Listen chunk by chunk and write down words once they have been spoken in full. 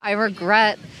I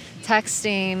regret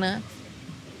texting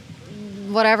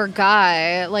whatever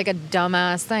guy like a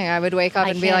dumbass thing. I would wake up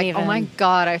and be like, oh my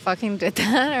God, I fucking did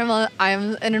that.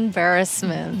 I'm an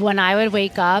embarrassment. When I would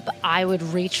wake up, I would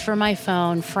reach for my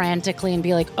phone frantically and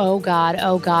be like, oh God,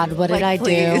 what did I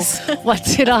do? What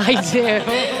did I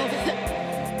do?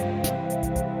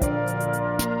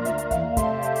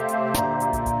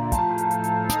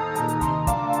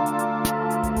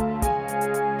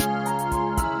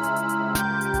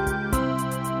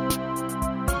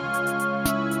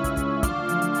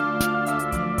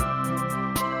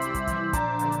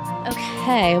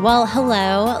 Okay, well,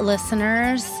 hello,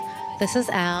 listeners. This is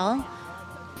Al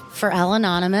for Al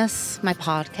Anonymous, my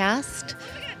podcast.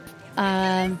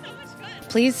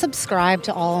 Please subscribe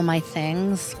to all of my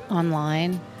things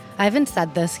online. I haven't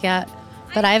said this yet,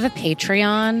 but I have a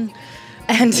Patreon,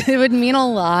 and it would mean a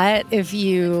lot if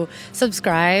you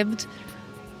subscribed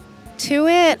to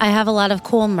it. I have a lot of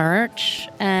cool merch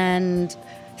and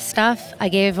stuff. I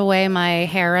gave away my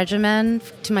hair regimen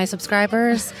to my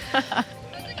subscribers.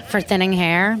 For thinning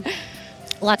hair.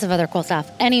 Lots of other cool stuff.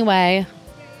 Anyway,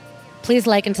 please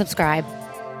like and subscribe.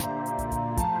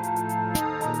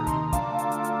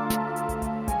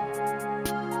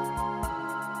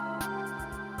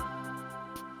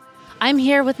 I'm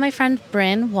here with my friend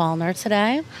Bryn Wallner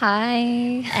today. Hi.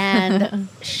 And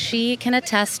she can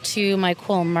attest to my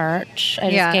cool merch.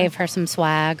 I just gave her some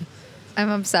swag. I'm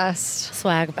obsessed.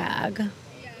 Swag bag.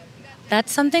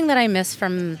 That's something that I miss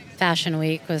from Fashion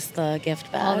Week was the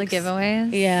gift bags. All the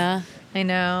giveaways? Yeah. I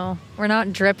know. We're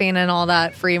not dripping in all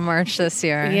that free merch this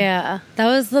year. Yeah. That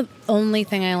was the only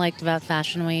thing I liked about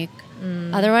Fashion Week.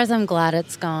 Otherwise, I'm glad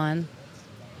it's gone.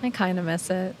 I kind of miss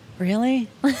it. Really?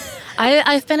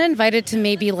 I've been invited to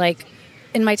maybe like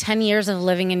in my 10 years of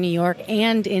living in New York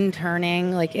and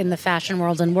interning like in the fashion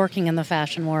world and working in the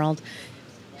fashion world,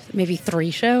 maybe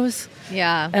 3 shows.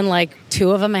 Yeah. And like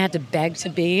 2 of them I had to beg to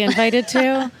be invited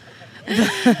to.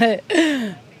 But,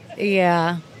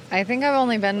 yeah. I think I've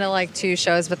only been to like 2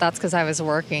 shows, but that's because I was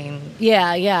working.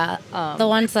 Yeah. The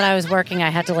ones that I was working, I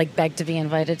had to like beg to be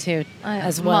invited to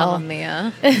as well. Mamma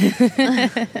mia.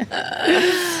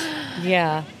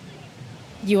 Yeah.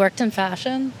 You worked in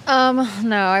fashion?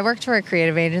 No, I worked for a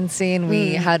creative agency and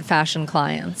we had fashion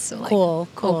clients. So, like, cool.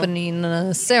 Opening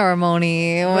a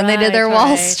ceremony when they did their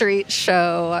Wall Street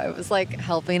show. I was like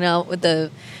helping out with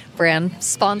the brand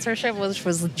sponsorship, which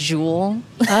was Jewel.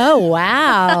 Oh,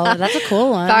 wow. That's a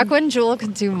cool one. Back when Jewel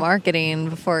could do marketing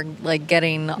before like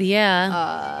getting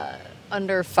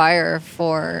under fire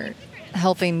for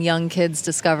helping young kids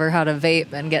discover how to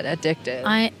vape and get addicted.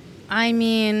 I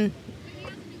mean,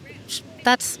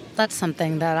 that's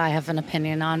something that I have an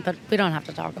opinion on, but we don't have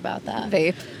to talk about that.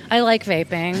 Vape. I like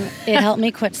vaping. It helped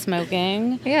me quit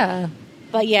smoking. Yeah.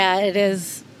 But yeah, it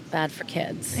is bad for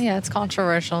kids. Yeah, it's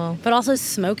controversial. But also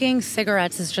smoking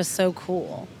cigarettes is just so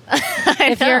cool.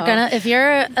 If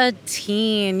you're a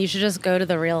teen, you should just go to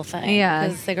the real thing. Yeah.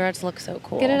 Because cigarettes look so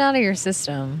cool. Get it out of your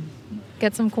system.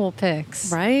 Get some cool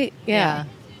pics. Right? Yeah.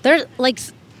 There's like,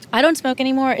 I don't smoke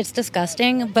anymore. It's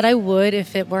disgusting, but I would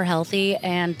if it were healthy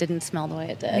and didn't smell the way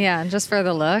it did. Yeah, just for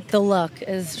the look. The look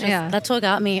is just, that's what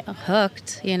got me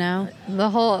hooked, you know? The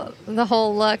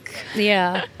whole look.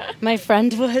 Yeah. My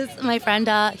friend,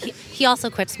 he also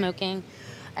quit smoking,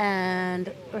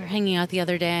 and we're hanging out the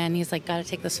other day, and he's like, got to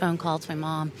take this phone call to my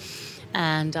mom.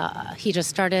 And he just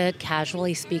started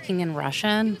casually speaking in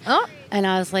Russian. Oh. And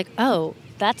I was like, oh,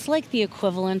 that's like the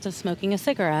equivalent of smoking a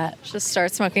cigarette. Just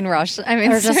start smoking Russian.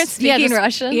 Start speaking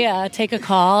Russian. Yeah, take a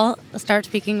call, start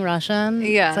speaking Russian.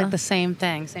 Yeah. It's like the same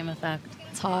thing, same effect.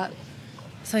 It's hot.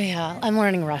 So yeah, I'm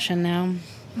learning Russian now.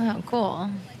 Oh,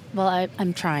 cool. Well,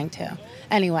 I'm trying to.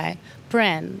 Anyway,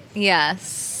 Bryn.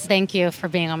 Yes. Thank you for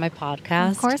being on my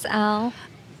podcast. Of course, Al.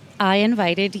 I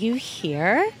invited you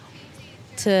here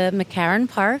to McCarran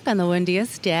Park on the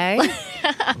windiest day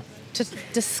to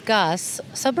discuss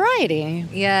sobriety.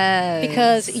 Yes.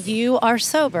 Because you are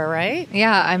sober, right?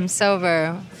 Yeah, I'm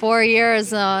sober. 4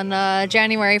 years on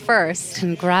January 1st.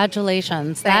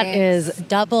 Congratulations. Thanks. That is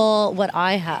double what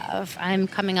I have. I'm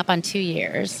coming up on 2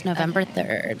 years, November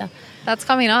 3rd. That's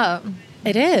coming up.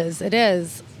 It is.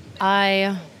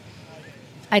 I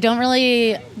don't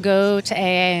really go to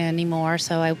AA anymore,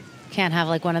 so I can't have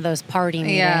like one of those party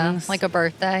meetings. Yeah, like a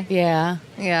birthday. Yeah.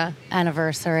 Yeah.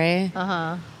 Anniversary.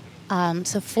 Uh-huh.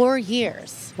 So 4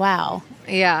 years. Wow.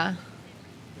 Yeah.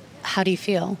 How do you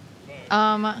feel?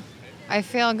 I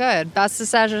feel good. Best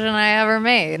decision I ever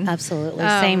made. Absolutely.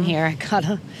 Same here. I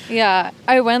gotta. Yeah.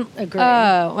 I went. Agree.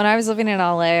 When I was living in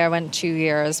LA, I went 2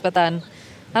 years, but then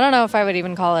I don't know if I would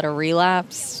even call it a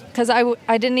relapse because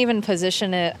I didn't even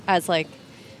position it as like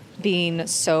being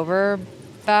sober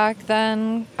back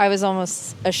then, I was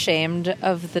almost ashamed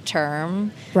of the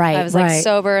term. Right, I was like, right.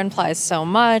 sober implies so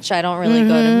much. I don't really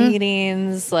go to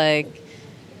meetings. Like,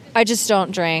 I just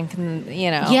don't drink, and,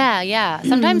 you know. Yeah.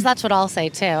 Sometimes that's what I'll say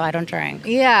too. I don't drink.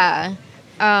 Yeah.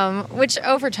 Which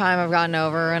over time I've gotten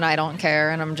over, and I don't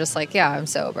care, and I'm just like, yeah, I'm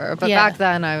sober. But back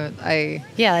then, I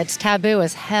Yeah, it's taboo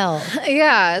as hell.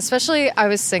 yeah, especially I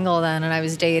was single then, and I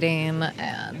was dating,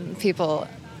 and people,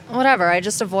 whatever. I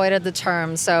just avoided the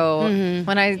term. So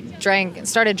when I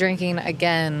started drinking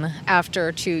again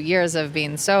after 2 years of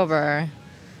being sober,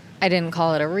 I didn't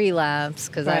call it a relapse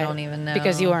because I don't even know.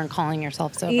 Because you weren't calling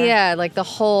yourself sober. Yeah, like the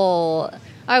whole,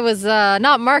 I was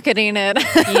not marketing it.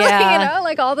 Yeah. You know,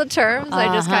 like all the terms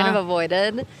I just kind of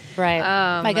avoided. Right.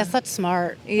 I guess that's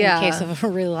smart. Yeah. In case of a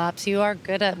relapse, you are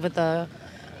good at with the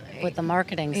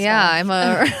marketing stuff. Yeah, I'm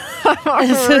a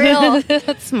real.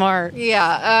 That's smart.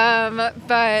 Yeah.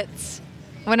 But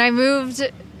when I moved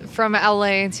from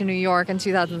LA to New York in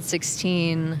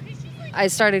 2016, I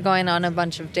started going on a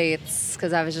bunch of dates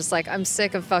because I was just like, I'm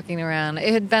sick of fucking around.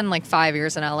 It had been like 5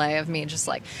 years in LA of me just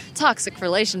like toxic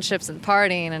relationships and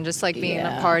partying and just like being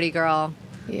a party girl.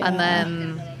 Yeah. And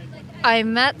then I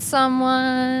met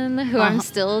someone who I'm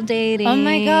still dating. Oh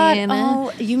my God.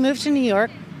 Oh, you moved to New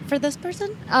York for this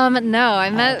person? No, I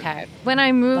met when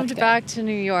I moved back to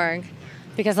New York.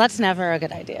 Because that's never a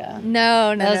good idea.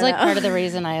 No. That was like part of the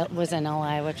reason I was in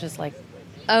LA, which is like,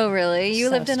 oh, really? You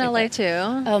so lived in LA too?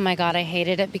 oh my God, I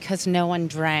hated it because no one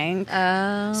drank.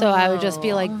 Oh. So I would just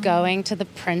be like going to the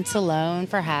Prince alone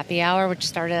for happy hour, which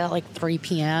started at like 3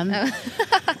 p.m.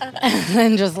 and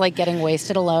then just like getting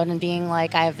wasted alone and being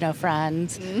like, I have no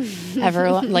friends.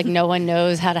 Everyone, like no one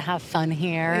knows how to have fun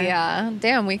here. Yeah.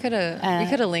 Damn, we could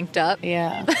have linked up.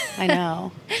 Yeah, I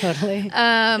know. Totally.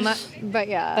 But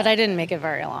yeah. But I didn't make it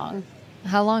very long.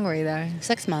 How long were you there?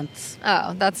 6 months.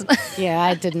 Oh, that's... Yeah,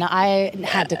 I did not. I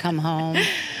had to come home.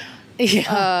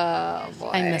 Yeah. Oh,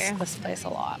 boy. I miss this place a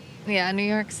lot. Yeah, New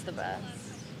York's the best.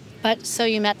 But so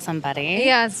you met somebody.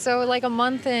 Yeah, so like a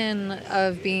month in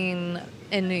of being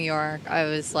in New York, I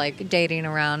was like dating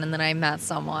around, and then I met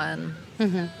someone.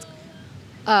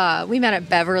 Mm-hmm. We met at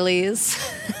Beverly's.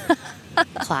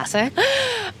 Classic.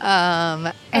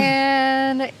 And...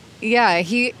 yeah,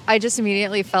 I just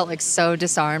immediately felt like so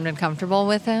disarmed and comfortable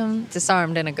with him.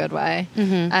 Disarmed in a good way.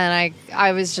 Mm-hmm. And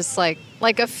I was just like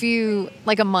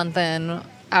a month in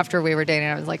after we were dating,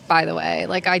 I was like, by the way,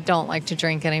 like I don't like to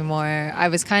drink anymore. I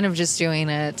was kind of just doing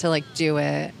it to like do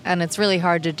it. And it's really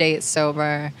hard to date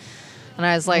sober. And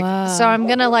I was like, so I'm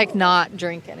going to like not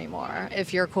drink anymore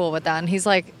if you're cool with that. And he's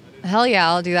like, hell yeah,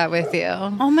 I'll do that with you.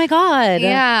 Oh my God.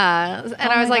 Yeah. And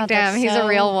I was like, damn, he's a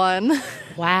real one.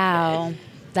 Wow.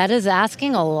 That is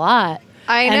asking a lot.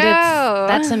 I know. And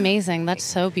that's amazing. That's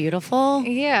so beautiful.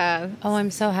 Yeah. Oh, I'm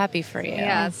so happy for you.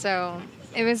 Yeah. So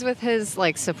it was with his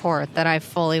like support that I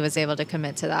fully was able to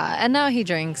commit to that. And now he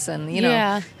drinks, and you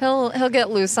know, he'll get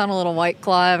loose on a little White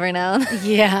Claw every now and then.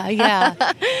 Yeah.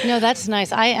 No, that's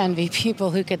nice. I envy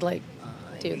people who could like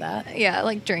do that. Yeah,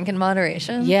 like drink in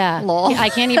moderation. Yeah. Lol. I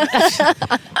can't even.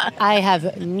 I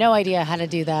have no idea how to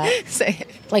do that. Say,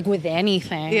 like with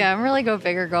anything. yeah, I'm really go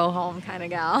big or go home kind of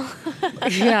gal.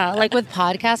 Yeah, like with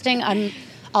podcasting,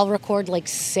 I'll record like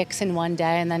 6 in one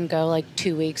day and then go like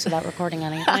 2 weeks without recording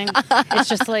anything. It's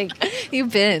just like you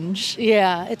binge.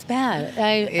 Yeah, it's bad.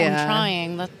 I'm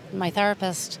trying. My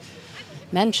therapist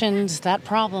mentioned that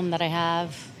problem that I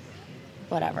have.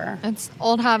 Whatever. It's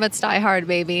old habits die hard,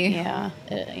 baby. Yeah.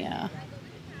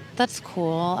 That's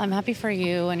cool. I'm happy for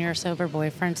you and your sober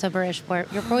boyfriend, soberish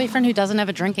your boyfriend who doesn't have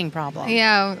a drinking problem.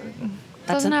 Yeah,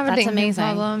 doesn't have a drinking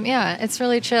problem. Yeah, it's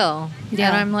really chill. Yeah,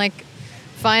 and I'm like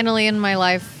finally in my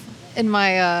life, in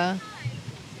my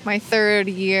my third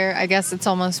year. I guess it's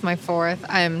almost my fourth.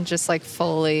 I'm just like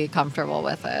fully comfortable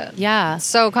with it. Yeah,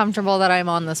 so comfortable that I'm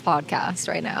on this podcast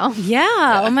right now.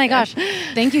 Yeah. Oh my gosh.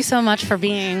 Thank you so much for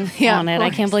being on it. I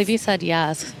can't believe you said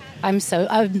yes. I'm so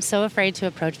afraid to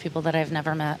approach people that I've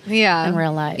never met in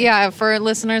real life. Yeah, for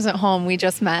listeners at home, we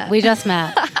just met.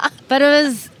 But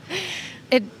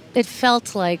it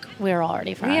felt like we were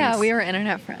already friends. Yeah, we were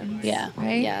internet friends. Yeah.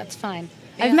 Right? Yeah, it's fine.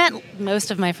 Yeah. I've met most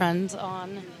of my friends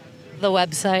on the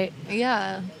website.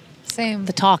 Yeah. Same.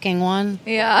 The talking one.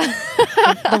 Yeah.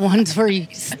 the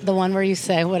one where you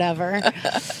say whatever.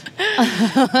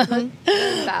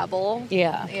 Babble.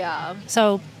 Yeah. Yeah.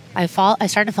 So I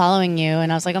started following you,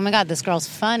 and I was like, oh my God, this girl's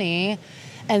funny.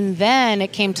 And then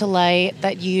it came to light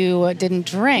that you didn't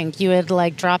drink. You had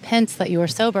like drop hints that you were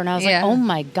sober, and I was like, oh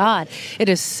my God, it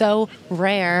is so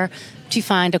rare to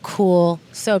find a cool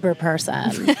sober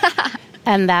person.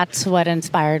 And that's what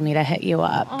inspired me to hit you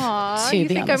up. Aw, to you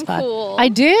be think on the I'm spot. cool. I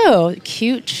do.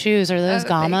 Cute shoes. Are those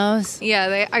thanks. Gamos?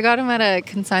 Yeah, I got them at a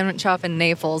consignment shop in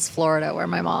Naples, Florida, where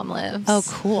my mom lives. Oh,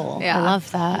 cool. Yeah. I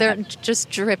love that. They're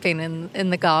just dripping in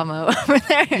the Gamo over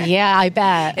there. Yeah, I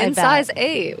bet. In size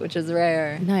 8, which is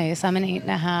rare. Nice. I'm an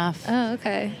 8.5. Oh,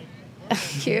 okay.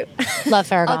 Cute. Love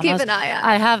Ferragamos. I'll keep an eye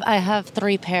out. I have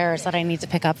 3 pairs that I need to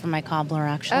pick up from my cobbler,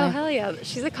 actually. Oh, hell yeah.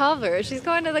 She's a cobbler. She's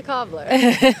going to the cobbler.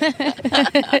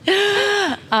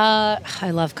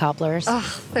 I love cobblers.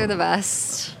 Oh, they're the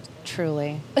best.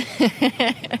 Truly.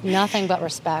 Nothing but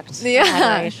respect. Yeah. And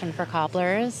admiration for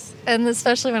cobblers. And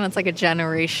especially when it's like a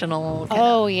generational kind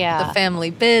Oh, of yeah. the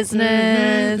family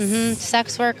business. Mhm.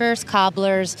 Sex workers,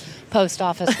 cobblers, post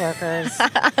office workers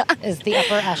is the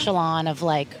upper echelon of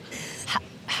like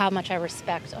how much I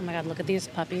respect. Oh my God, look at these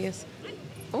puppies.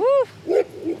 Ooh. Oh, We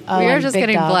are and just big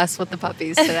getting dog. blessed with the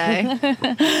puppies today.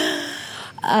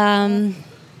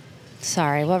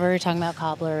 Sorry, what were we talking about?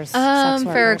 Cobblers, sex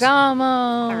workers.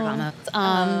 Ferragamo.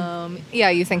 Ferragamo. Yeah,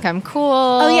 you think I'm cool.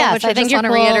 Oh yeah, which I I think just you're want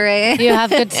to cool. reiterate. You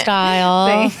have good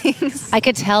style. Thanks. I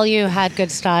could tell you had good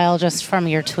style just from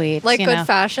your tweets. Like you good know?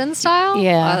 fashion style?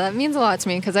 Yeah. That means a lot to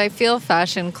me because I feel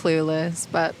fashion clueless,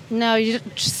 but No, you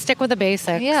just stick with the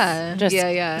basics. Yeah. Just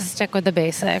Yeah. stick with the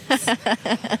basics.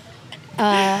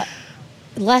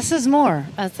 Less is more,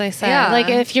 as they say. Yeah. Like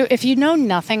if you know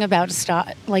nothing about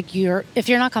style, like if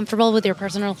you're not comfortable with your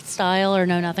personal style or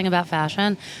know nothing about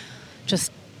fashion, just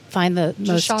find the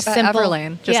most shop at simple.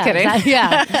 Everlane. Just Yeah, kidding.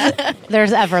 Yeah,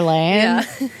 there's Everlane.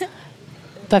 yeah.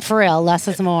 But for real, less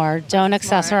is more. Don't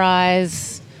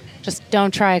accessorize. Just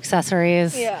don't try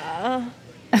accessories. Yeah.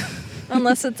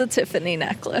 Unless it's a Tiffany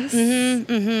necklace.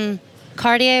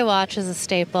 Cartier watch is a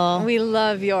staple. We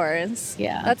love yours.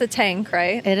 Yeah. That's a tank,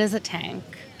 right? It is a tank.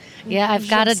 Yeah, I've She's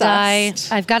got a guy.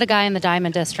 obsessed. I've got a guy in the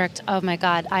Diamond District. Oh my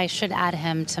God, I should add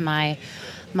him to my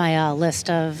list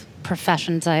of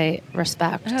professions I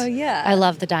respect. Oh, yeah. I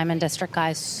love the Diamond District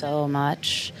guys so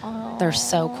much. They're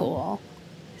so cool.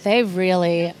 They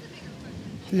really,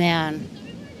 man,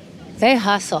 they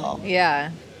hustle.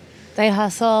 Yeah. They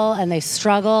hustle and they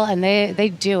struggle and they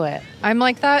do it. I'm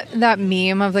like that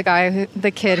meme of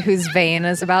the kid whose vein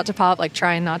is about to pop, like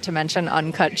trying not to mention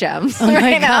Uncut Gems Oh my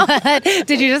right now. God.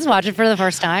 Did you just watch it for the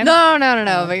first time? No.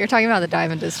 But you're talking about the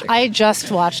Diamond District. I just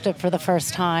watched it for the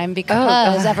first time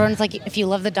because everyone's like, if you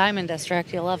love the Diamond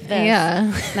District, you'll love this.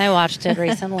 Yeah. And I watched it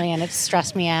recently and it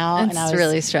stressed me out. It's and I was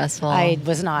really stressful. I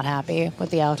was not happy with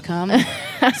the outcome.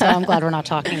 So I'm glad we're not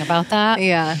talking about that.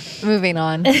 Yeah. Moving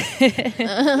on.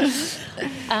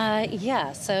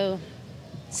 Yeah, so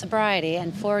sobriety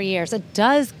in 4 years, it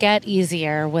does get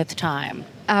easier with time.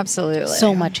 Absolutely.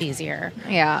 So much easier.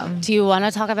 Yeah. Do you want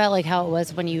to talk about like how it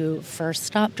was when you first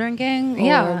stopped drinking? Or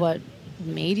Yeah. what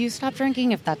made you stop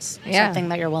drinking, if that's Yeah. something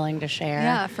that you're willing to share?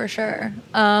 Yeah, for sure.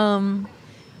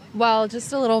 Well,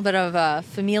 just a little bit of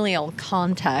familial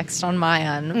context on my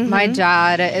end. Mm-hmm. My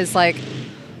dad is like,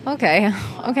 okay,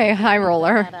 high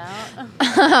roller.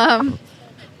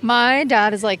 My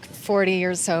dad is like 40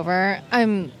 years sober.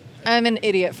 I'm an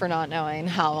idiot for not knowing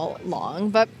how long,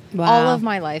 but Wow. all of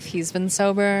my life he's been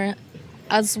sober,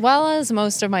 as well as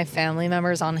most of my family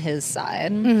members on his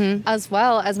side, as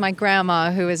well as my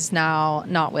grandma, who is now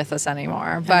not with us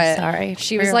anymore. But sorry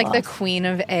she for was your like the loss. queen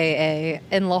of AA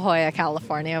in La Jolla,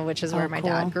 California, which is where my cool.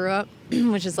 dad grew up,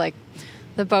 which is like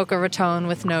the Boca Raton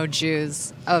with no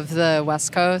Jews of the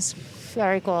West Coast.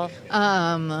 Very cool.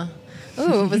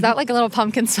 Ooh, was that like a little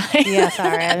pumpkin spice? Yeah,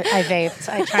 sorry. I vaped.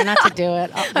 I try not to do it.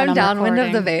 When I'm downwind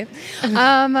of the recording.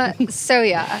 vape. So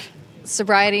yeah,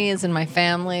 sobriety is in my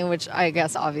family, which I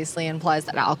guess obviously implies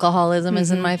that alcoholism is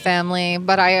in my family.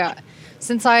 But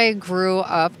since I grew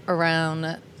up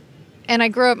around, and I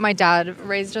grew up, my dad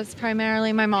raised us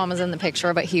primarily. My mom was in the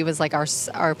picture, but he was like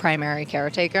our primary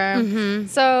caretaker.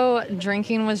 So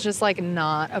drinking was just like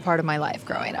not a part of my life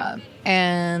growing up.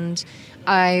 And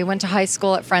I went to high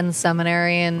school at Friends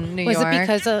Seminary in New Was York. it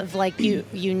because of like you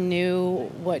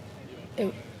knew what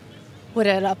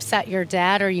had upset your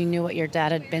dad, or you knew what your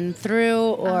dad had been through,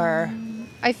 or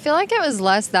I feel like it was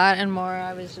less that and more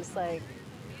I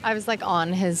was like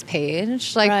on his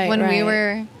page. Like Right,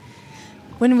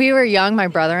 when we were young, my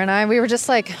brother and I, we were just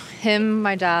like him,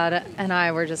 my dad, and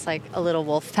I were just like a little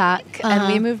wolf pack.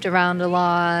 And we moved around a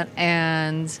lot,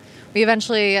 and we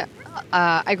eventually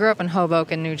I grew up in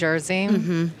Hoboken, New Jersey.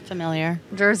 familiar?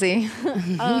 Jersey.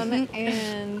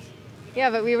 And yeah,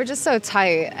 but we were just so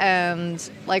tight. And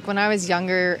like when I was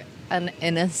younger and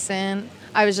innocent,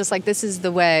 I was just like, this is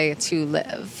the way to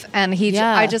live. And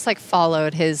I just like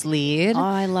followed his lead. Oh,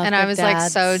 I love And I was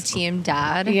like so team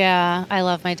dad. Yeah, I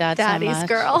love my dad Daddy's so much.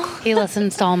 girl. He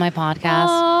listens to all my podcasts.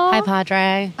 Aww. Hi,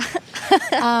 Padre.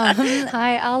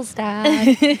 Hi, Al's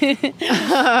dad.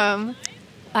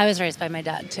 I was raised by my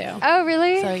dad too. Oh,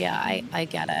 really? So yeah, I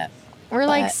get it. We're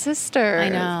like sisters. I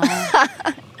know.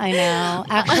 I know.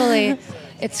 Actually,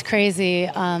 it's crazy.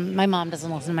 My mom doesn't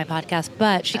listen to my podcast,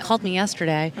 but she called me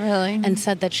yesterday. Really? And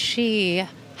said that she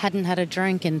hadn't had a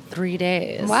drink in 3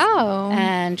 days. Wow.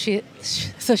 And she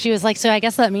was like, so I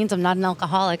guess that means I'm not an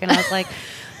alcoholic. And I was like,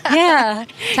 yeah,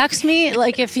 text me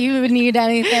like if you need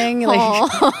anything. Like,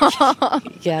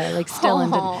 yeah, like still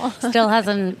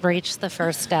hasn't reached the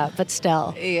first step, but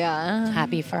still,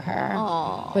 happy for her.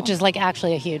 Aww. Which is like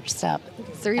actually a huge step.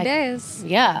 3 days.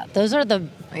 Yeah, those are the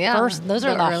first. Those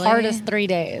are the hardest 3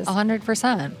 days.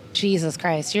 100%. Jesus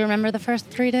Christ, do you remember the first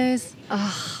 3 days?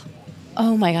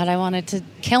 Oh my God, I wanted to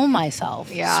kill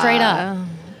myself. Yeah, straight up.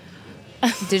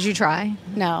 Did you try?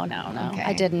 No. Okay.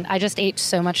 I didn't. I just ate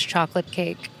so much chocolate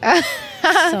cake.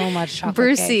 So much chocolate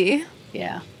Brucey. cake.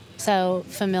 Yeah. So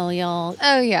familial.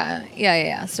 Oh,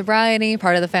 yeah. Sobriety,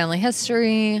 part of the family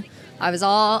history. I was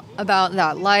all about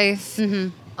that life. Mm-hmm.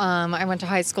 I went to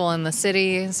high school in the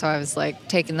city, so I was like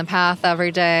taking the path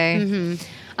every day.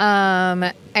 Mm-hmm.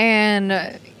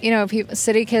 And, you know,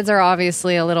 city kids are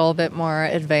obviously a little bit more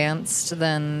advanced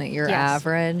than your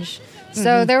average.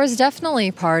 So there was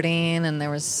definitely partying, and there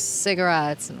was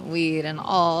cigarettes and weed and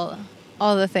all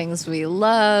the things we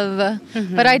love.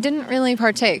 Mm-hmm. But I didn't really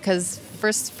partake because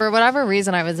for whatever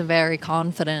reason, I was a very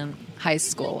confident high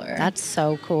schooler. That's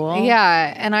so cool.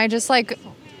 Yeah, and I just like,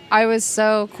 I was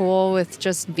so cool with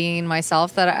just being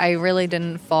myself that I really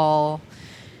didn't fall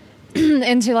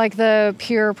into like the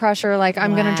peer pressure, like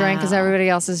I'm going to drink because everybody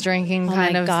else is drinking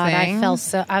kind of thing. I felt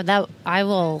so, I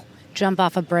will jump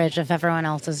off a bridge if everyone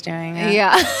else is doing it.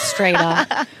 Yeah. Straight up.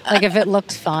 Like if it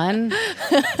looked fun.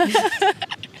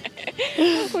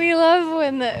 We love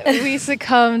when we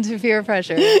succumb to peer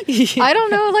pressure. Yeah. I don't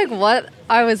know like what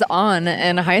I was on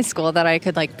in high school that I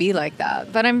could like be like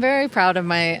that, but I'm very proud of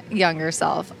my younger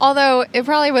self. Although it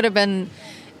probably would have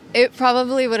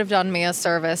done me a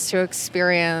service to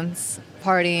experience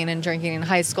partying and drinking in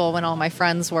high school when all my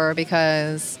friends were,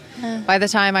 because by the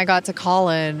time I got to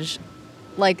college,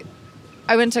 like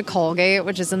I went to Colgate,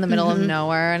 which is in the middle of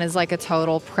nowhere and is like a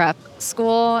total prep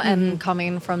school. And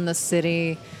coming from the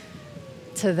city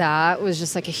to that was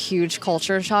just like a huge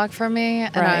culture shock for me.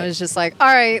 And I was just like, all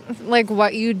right, like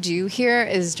what you do here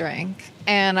is drink.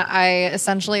 And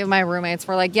my roommates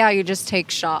were like, yeah, you just take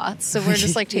shots. So we're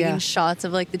just like taking shots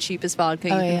of like the cheapest vodka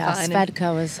you can find.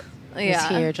 Svedka was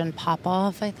huge. And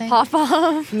Pop-Off, I think.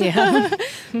 Pop-Off? Yeah.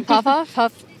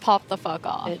 Pop-Off? Pop the fuck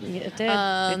off. It did.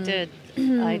 It did.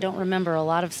 I don't remember a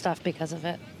lot of stuff because of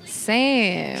it.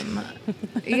 Same.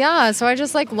 Yeah, so I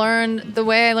just like learned, the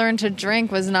way I learned to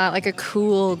drink was not like a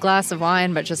cool glass of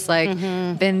wine, but just like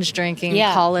binge drinking,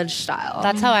 college style.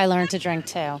 That's how I learned to drink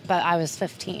too, but I was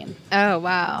 15. Oh,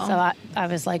 wow. So I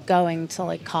was like going to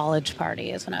like college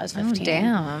parties when I was 15. Oh,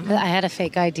 damn. I had a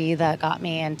fake ID that got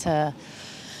me into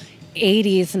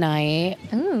 80s night,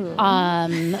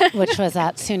 which was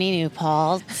at SUNY New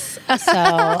Paltz. So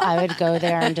I would go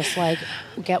there and just like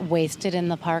get wasted in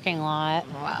the parking lot.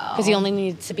 Wow. Because you only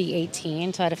needed to be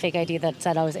 18. So I had a fake ID that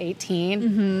said I was 18.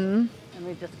 Mm-hmm. And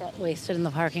we'd just get wasted in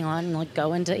the parking lot and like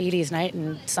go into 80s night,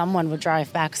 and someone would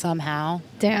drive back somehow.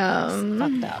 Damn.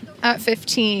 It's fucked up. At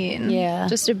 15. Yeah.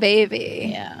 Just a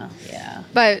baby. Yeah.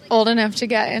 But old enough to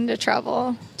get into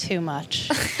trouble. Too much.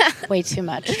 Way too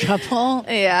much trouble.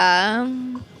 Yeah.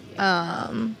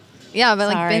 Yeah,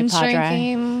 but like binge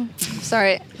drinking.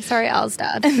 Sorry, Al's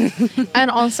dad.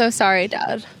 And also sorry,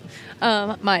 Dad.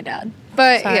 My dad.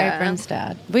 But sorry, Bryn's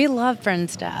dad. We love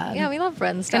Bryn's dad. Yeah, we love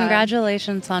Bryn's dad.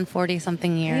 Congratulations on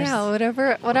 40-something years. Yeah,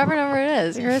 whatever number it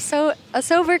is. You're a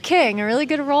sober king, a really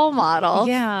good role model.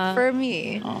 Yeah. For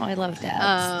me. Oh, I love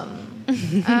dads.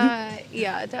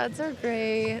 Yeah, dads are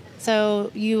great. So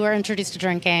you were introduced to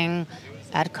drinking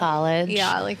at college.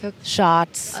 Yeah, like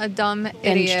shots. A dumb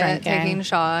idiot taking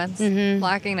shots,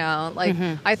 blacking out. Like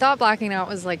I thought blacking out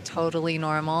was like totally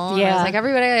normal. Yeah, and I was like,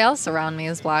 everybody else around me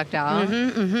is blacked out.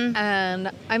 And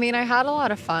I mean, I had a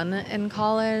lot of fun in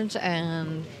college,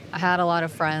 and I had a lot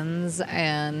of friends,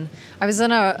 and I was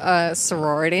in a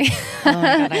sorority. Oh my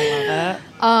God, I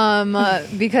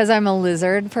love it. Because I'm a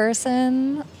lizard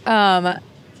person.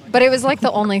 But it was like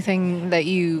the only thing that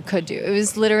you could do. It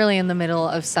was literally in the middle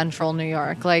of central New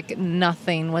York. Like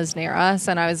nothing was near us.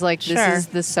 And I was like, this is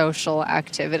the social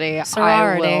activity.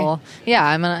 Sorority.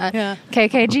 I'm a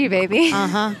KKG, baby.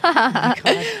 Oh my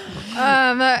God.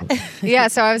 Yeah,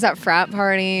 so I was at frat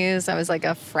parties. I was like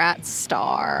a frat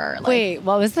star. Like, Wait,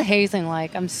 what was the hazing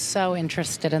like? I'm so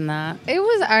interested in that. it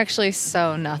was actually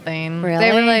so nothing. Really?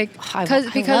 They were like, I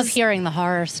love because hearing the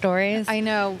horror stories. I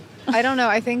know. I don't know.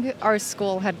 I think our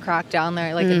school had cracked down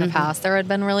there. Like in the past, there had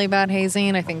been really bad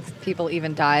hazing. I think people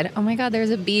even died. Oh my God, there's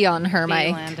a bee on her Bee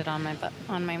mic. landed on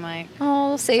my mic.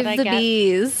 Oh, save What I the get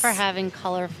bees. for having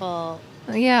colorful.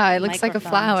 Yeah, it looks like a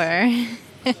flower.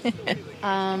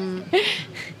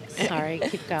 Sorry,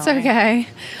 keep going. It's okay.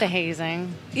 The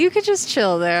hazing. You could just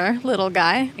chill there, little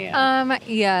guy. Yeah.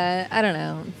 Yeah, I don't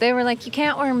know. They were like, you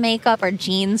can't wear makeup or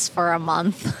jeans for a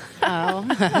month. Oh.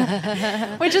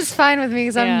 Which is fine with me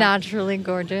because Yeah. I'm naturally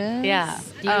gorgeous. Yeah.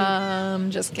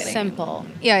 Just kidding. Simple.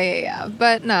 Yeah.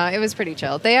 But no, it was pretty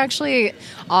chill. They actually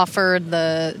offered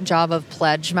the job of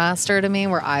pledge master to me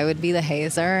where I would be the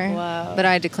hazer. Whoa. But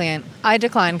I declined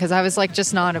because I was like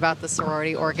just not about the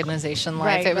sorority organization life.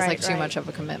 Right, it was right, like too right. much of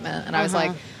a commitment. And I was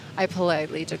like, I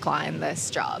politely declined this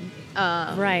job.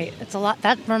 Right. It's a lot.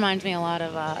 That reminds me a lot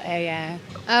of AA.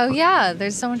 Oh yeah,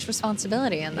 there's so much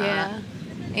responsibility in that.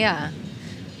 Yeah.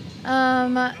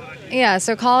 Yeah,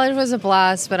 so college was a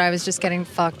blast, but I was just getting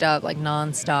fucked up like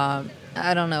nonstop.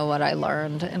 I don't know what I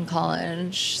learned in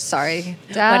college. Sorry,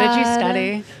 Dad. What did you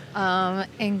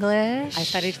study? English. I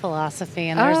studied philosophy,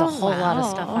 and there's a whole lot of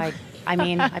stuff I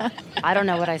mean, I don't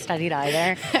know what I studied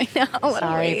either. I know. What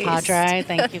Sorry, a waste. Padre.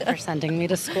 Thank you for sending me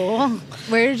to school.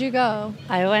 Where did you go?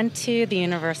 I went to the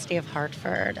University of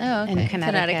Hartford in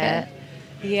Connecticut.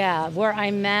 Yeah, where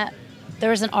I met. There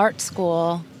was an art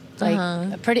school, like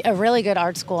a really good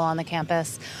art school on the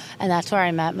campus, and that's where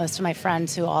I met most of my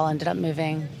friends who all ended up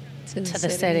moving to the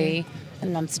city.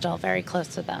 And I'm still very close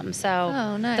to them.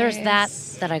 So nice. there's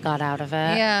that I got out of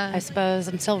it. Yeah. I suppose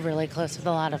I'm still really close with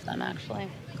a lot of them, actually.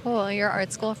 Cool. Your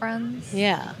art school friends?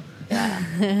 Yeah.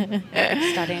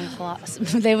 Studying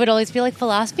philosophy. They would always be like,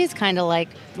 philosophy is kind of like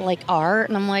art.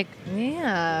 And I'm like,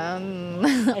 Yeah.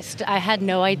 I had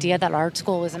no idea that art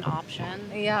school was an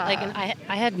option. Yeah. Like, and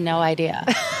I had no idea.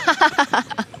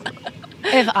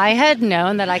 If I had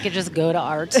known that I could just go to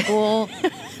art school,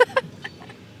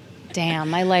 damn,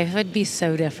 my life would be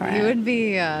so different. You would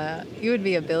be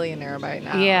a billionaire by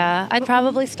now. Yeah. I'd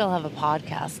probably still have a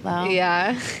podcast, though.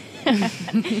 Yeah.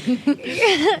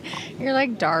 You're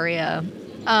like Daria.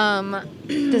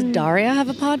 Does Daria have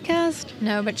a podcast?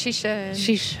 No, but she should.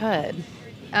 She should.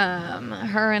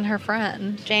 Her and her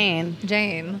friend Jane.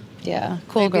 Yeah.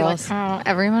 Cool They'd be girls. like, oh,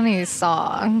 everybody's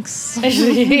songs.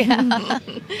 Yeah.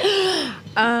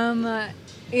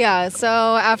 Yeah, so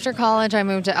after college, I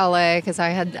moved to LA because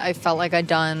I felt like I'd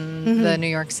done the New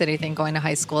York City thing, going to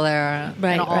high school there.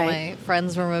 Right, and all right. my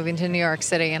friends were moving to New York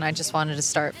City, and I just wanted to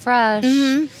start fresh.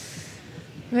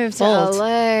 Moved to Bold.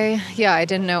 LA. Yeah, I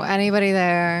didn't know anybody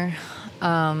there.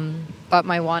 But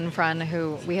my one friend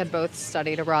who we had both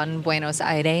studied abroad in Buenos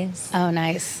Aires, Oh,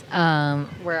 nice.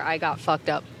 where I got fucked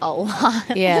up a lot.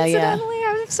 Yeah, yeah. Incidentally,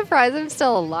 I'm surprised I'm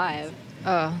still alive.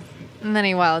 Oh,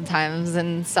 many wild times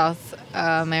in South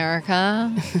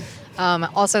America.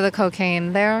 Also, the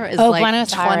cocaine there is like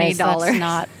Buenos Aires, $20. that's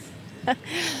not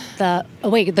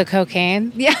the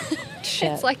cocaine. Yeah.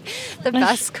 Shit. It's like the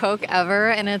best Coke ever,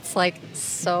 and it's like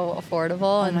so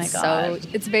affordable and my God.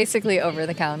 it's basically over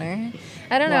the counter.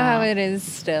 I don't know Wow. how it is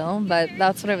still, but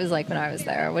that's what it was like when I was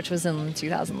there, which was in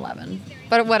 2011.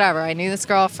 But whatever, I knew this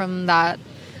girl from that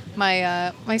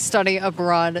my study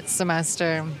abroad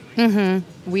semester.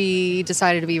 We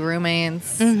decided to be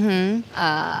roommates.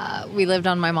 We lived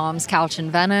on my mom's couch in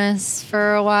Venice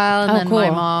for a while, and Oh, then my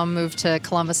cool. mom moved to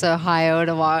Columbus, Ohio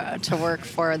to work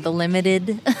for the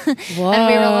Limited. Whoa. And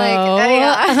we were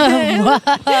like,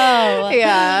 Whoa.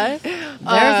 yeah. There's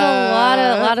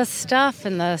a lot of stuff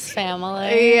in this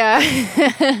family. Yeah.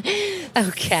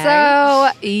 Okay. So,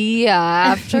 yeah,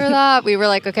 after that, we were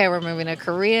like, okay, we're moving to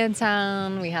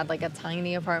Koreatown. We had like a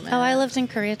tiny apartment. Oh, I lived in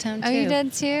Koreatown too. Oh, you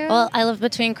did too? Well, I lived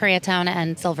between Koreatown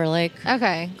and Silver Lake.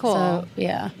 Okay, cool. So,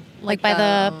 yeah. Like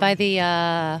Like by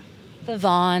the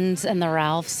Vons and the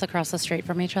Ralphs across the street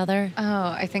from each other. Oh,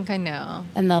 I think I know.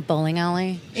 And the bowling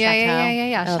alley.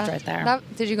 Yeah. I lived right there.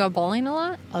 Did you go bowling a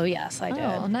lot? Oh, yes, I did.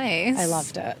 Oh, nice. I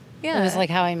loved it. Yeah. It was like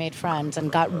how I made friends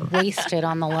and got wasted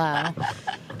on the low.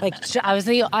 Like I was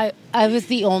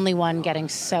the only one getting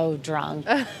so drunk.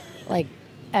 Like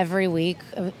every week,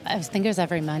 I think it was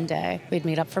every Monday, we'd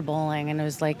meet up for bowling, and it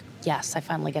was like, yes, I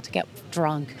finally get to get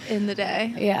drunk. In the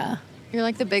day. Yeah. You're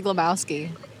like the Big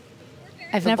Lebowski.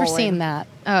 I've The never bowling. seen that.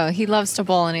 Oh, he loves to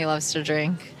bowl and he loves to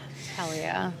drink. Hell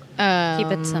yeah.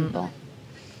 Keep it simple.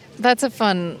 That's a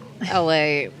fun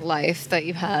LA life that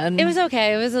you've had. It was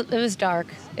okay. It was dark.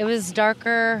 It was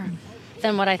darker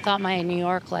than what I thought my New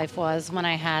York life was when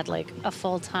I had like a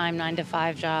full-time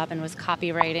 9-to-5 job and was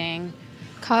copywriting.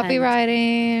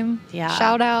 Copywriting. Yeah.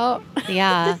 Shout out.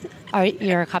 Yeah.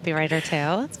 You're a copywriter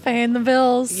too? It's paying the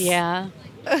bills. Yeah.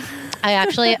 I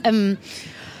actually am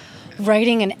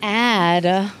writing an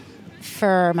ad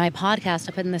for my podcast.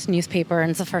 I put in this newspaper, and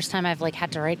it's the first time I've like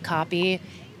had to write copy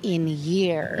in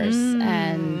years.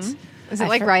 And is it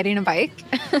like riding a bike?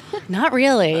 Not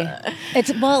really.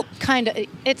 It's kind of.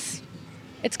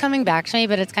 It's coming back to me,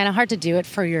 but it's kind of hard to do it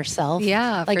for yourself.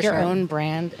 Yeah, like for your sure. own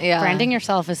brand. Yeah. Branding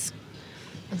yourself is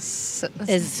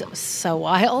so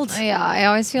wild. Yeah, I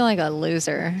always feel like a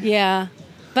loser. Yeah.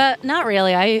 But not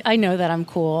really. I know that I'm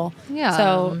cool. Yeah.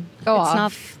 So go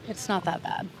off. It's not that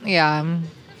bad. Yeah.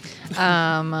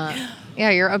 Yeah,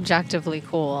 you're objectively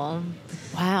cool.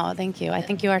 Wow, thank you. I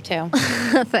think you are too.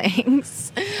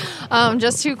 Thanks.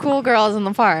 Just two cool girls in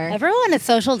the park. Everyone is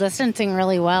social distancing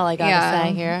really well, I gotta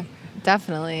say here.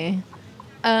 Definitely.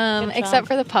 Except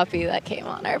for the puppy that came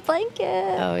on our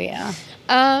blanket. Oh yeah.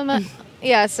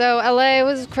 Yeah, so LA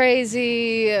was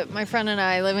crazy. My friend and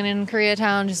I living in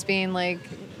Koreatown, just being like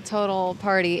total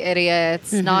party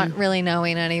idiots, not really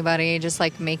knowing anybody, just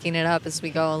like making it up as we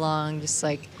go along. Just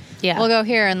like, we'll go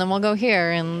here and then we'll go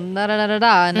here and da da da da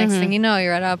da. And next thing you know,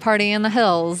 you're at a party in the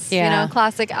hills. Yeah. You know,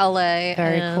 classic LA.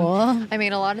 Very cool. I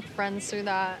made a lot of friends through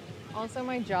that. Also,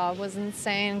 my job was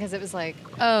insane because it was like,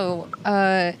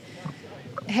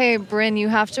 hey, Bryn, you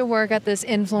have to work at this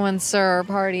influencer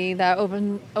party that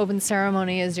open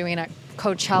ceremony is doing at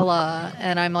Coachella,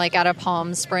 and I'm like at a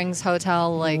Palm Springs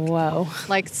hotel, like whoa,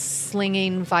 like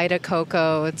slinging Vita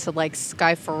Coco to like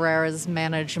Sky Ferreira's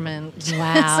management.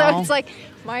 Wow. So it's like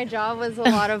my job was a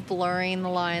lot of blurring the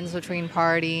lines between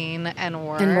partying and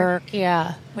work.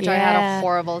 Which I had a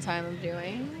horrible time of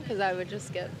doing because I would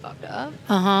just get fucked up.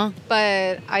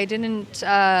 But I didn't.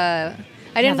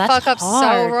 I didn't fuck up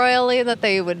so royally that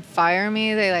they would fire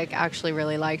me. They like actually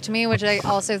really liked me, which I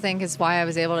also think is why I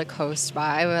was able to coast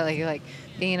by, like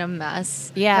being a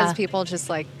mess. Yeah, because people just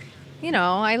like, you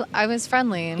know, I was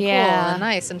friendly and cool and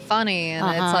nice and funny, and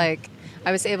it's like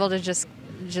I was able to just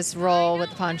roll with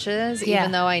the punches,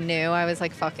 even though I knew I was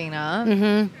like fucking up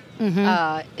in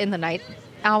the night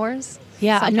hours.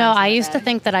 Yeah, no, I used to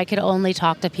think that I could only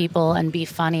talk to people and be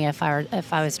funny if I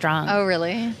was drunk. Oh,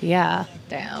 really? Yeah.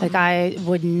 Damn. Like I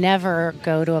would never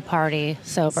go to a party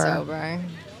sober.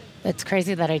 It's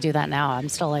crazy that I do that now. I'm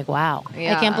still like, wow.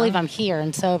 Yeah. I can't believe I'm here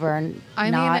and sober and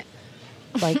not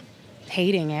like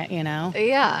hating it, you know?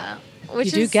 Yeah. Which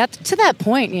you do get to that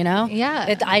point, you know?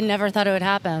 Yeah. I never thought it would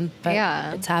happen, but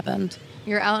it's happened.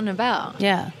 You're out and about.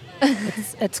 Yeah.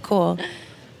 It's cool.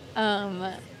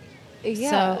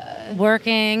 Yeah. So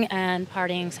working and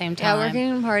partying same time. Yeah, working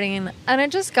and partying. And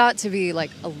it just got to be like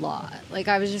a lot. Like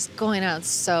I was just going out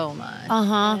so much.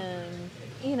 And,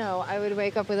 you know, I would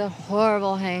wake up with a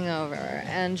horrible hangover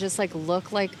and just like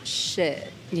look like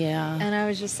shit. Yeah. And I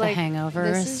was just like,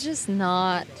 hangovers. This is just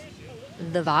not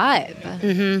the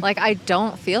vibe. Like I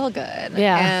don't feel good.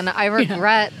 Yeah. And I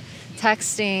regret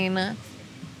texting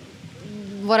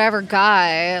whatever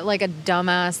guy, like a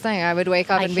dumbass thing. I would wake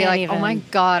up and be like, oh my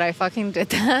God, I fucking did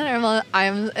that.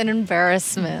 I'm an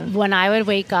embarrassment. When I would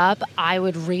wake up, I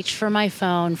would reach for my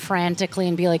phone frantically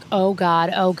and be like, oh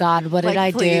God, what did I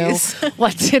do?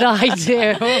 What did I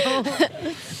do?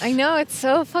 I know, it's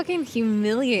so fucking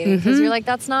humiliating because you're like,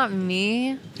 that's not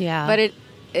me. Yeah. But it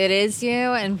is you,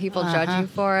 and people judge you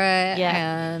for it.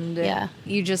 Yeah. And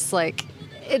you just like,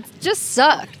 it just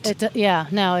sucked.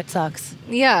 It sucks.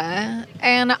 Yeah.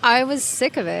 And I was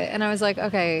sick of it. And I was like,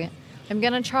 okay, I'm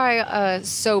going to try a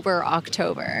sober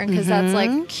October because that's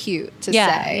like cute to say.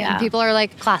 Yeah. And people are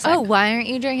like, classic. Oh, why aren't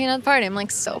you drinking at the party? I'm like,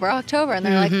 sober October. And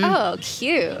they're like, oh,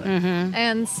 cute.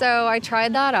 And so I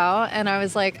tried that out and I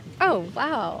was like, oh,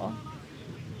 wow.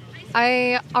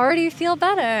 I already feel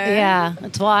better. Yeah,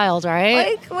 it's wild,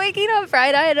 right? Like waking up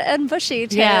bright-eyed and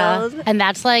bushy-tailed. Yeah, and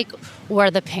that's like where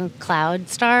the pink cloud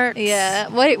starts. Yeah.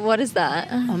 Wait, what is that?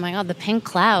 Oh my God, the pink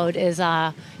cloud is,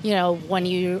 when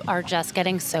you are just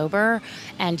getting sober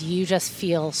and you just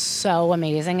feel so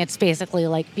amazing. It's basically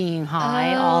like being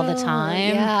high all the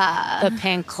time. Yeah. The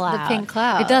pink cloud. The pink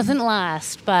cloud. It doesn't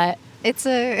last, but it's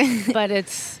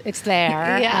it's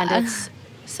there. Yeah. And it's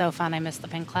so fun. I miss the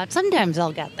pink cloud. Sometimes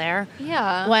I'll get there.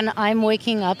 Yeah. When I'm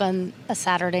waking up on a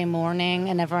Saturday morning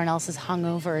and everyone else is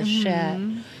hungover as shit.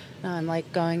 And I'm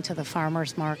like going to the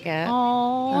farmer's market.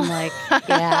 Oh. I'm like,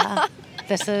 yeah,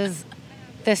 this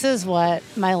is what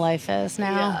my life is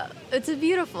now. Yeah. It's a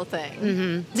beautiful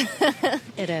thing.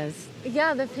 It is.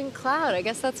 Yeah, the pink cloud. I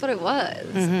guess that's what it was.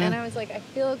 And I was like, I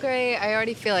feel great. I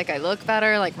already feel like I look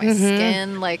better. Like my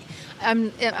skin, like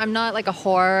I'm not like a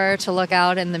horror to look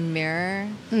out in the mirror,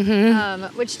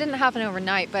 which didn't happen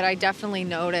overnight, but I definitely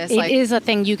noticed. It is a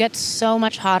thing. You get so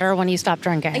much hotter when you stop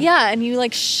drinking. Yeah, and you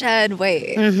like shed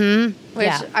weight,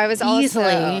 which I was also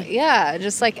easily. Yeah,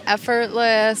 just like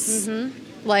effortless,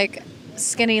 like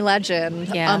skinny legend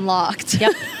unlocked.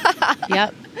 Yep.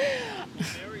 Yep.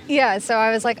 Yeah, so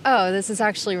I was like, oh, this is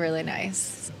actually really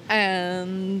nice.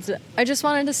 And I just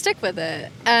wanted to stick with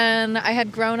it. And I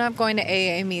had grown up going to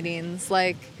AA meetings.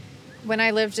 Like, when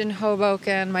I lived in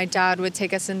Hoboken, my dad would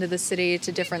take us into the city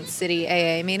to different city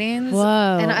AA meetings.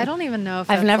 Whoa. And I don't even know if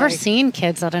I've never seen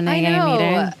kids at an AA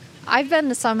meeting. I've been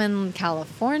to some in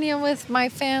California with my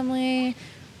family.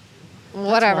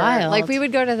 Whatever. Like, we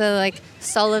would go to the like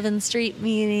Sullivan Street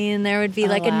meeting. There would be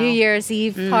like a New Year's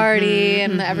Eve party,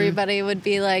 and everybody would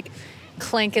be like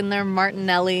clanking their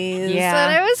Martinellis. Yeah.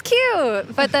 And it was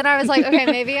cute. But then I was like, okay,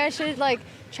 maybe I should like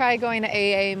try going to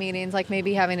AA meetings. Like,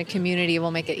 maybe having a community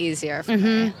will make it easier for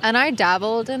me. And I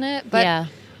dabbled in it, but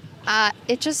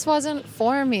it just wasn't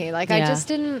for me. Like, I just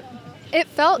didn't. It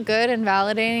felt good and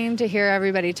validating to hear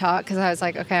everybody talk, because I was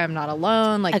like, okay, I'm not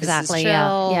alone. Like, this is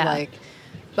chill. Yeah. Like.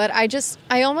 But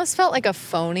I almost felt like a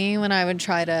phony when I would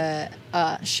try to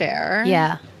share.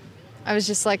 Yeah. I was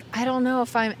just like, I don't know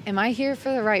if am I here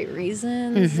for the right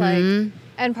reasons? Like,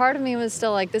 and part of me was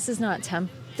still like, this is not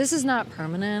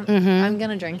permanent. I'm going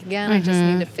to drink again. I just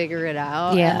need to figure it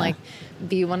out. Yeah. And like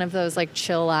be one of those like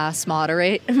chill ass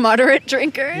moderate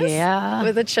drinkers. Yeah.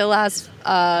 With a chill ass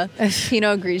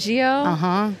Pinot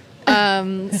Grigio.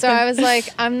 So I was like,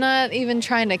 I'm not even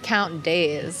trying to count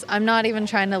days. I'm not even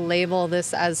trying to label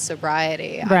this as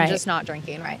sobriety. I'm just not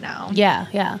drinking right now. Yeah,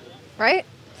 yeah. Right?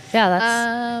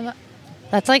 Yeah,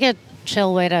 that's like a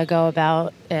chill way to go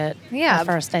about it at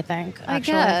first, I think.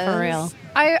 Actually, I guess. For real.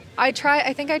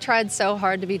 I think I tried so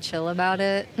hard to be chill about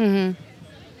it. And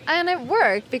it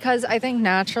worked, because I think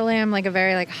naturally I'm like a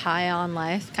very like high on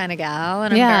life kind of gal,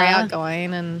 and I'm very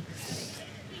outgoing, and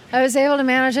I was able to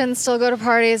manage it and still go to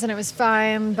parties, and it was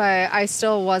fine, but I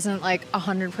still wasn't like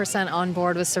 100% on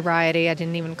board with sobriety. I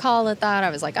didn't even call it that. I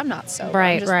was like, I'm not sober.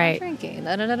 I'm just not drinking.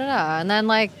 And then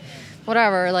like,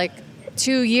 whatever, like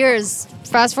 2 years,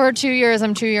 fast forward 2 years,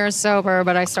 I'm 2 years sober,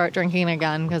 but I start drinking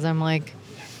again because I'm like,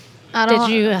 Did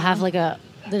you have like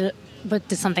but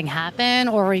did something happen,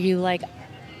 or were you like,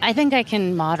 I think I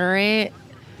can moderate?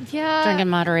 Yeah. Drink in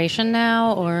moderation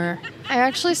now, or? I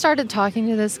actually started talking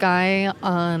to this guy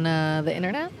on the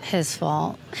internet. His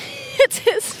fault. It's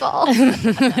his fault. He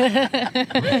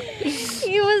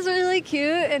was really cute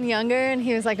and younger, and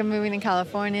he was like, I'm moving to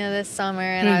California this summer,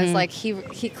 and I was like, he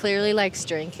clearly likes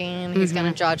drinking. He's going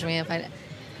to judge me if I...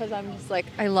 Because I'm just like,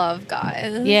 I love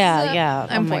guys. Yeah.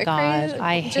 I'm my God.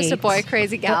 I hate... Just a boy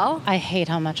crazy gal. I hate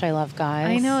how much I love guys.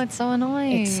 I know, it's so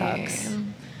annoying. It sucks.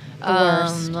 The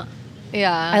worst.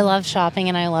 Yeah. I love shopping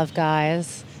and I love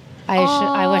guys.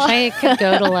 I wish I could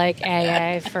go to like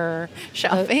AA for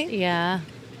shopping. Yeah.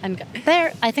 And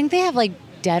I think they have like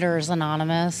Debtors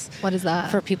Anonymous. What is that?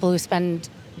 For people who spend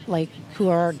like who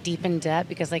are deep in debt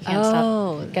because they can't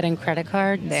stop getting credit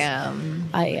cards. Damn.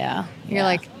 Yeah. You're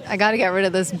like, I got to get rid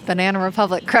of this Banana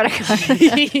Republic credit card.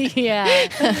 Yeah.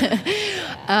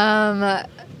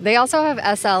 They also have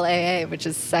SLAA, which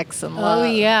is Sex and Love. Oh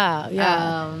yeah.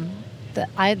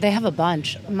 They have a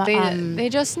bunch. They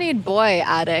just need Boy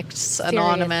Addicts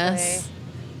Anonymous.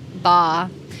 Bah.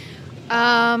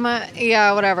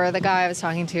 Yeah, whatever. The guy I was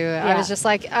talking to, I was just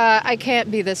like, I can't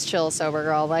be this chill sober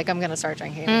girl. Like, I'm gonna start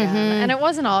drinking again. And it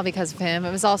wasn't all because of him.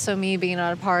 It was also me being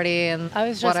at a party and I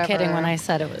was just kidding when I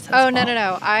said it was his fault.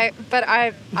 No. I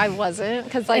wasn't,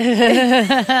 because like,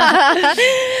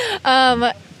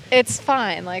 it's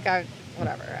fine. Like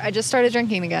whatever. I just started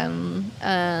drinking again,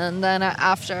 and then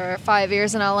after 5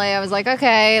 years in LA, I was like,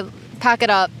 okay, pack it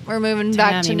up. We're moving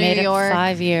back to New York.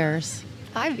 5 years.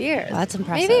 5 years. That's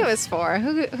impressive. Maybe it was 4.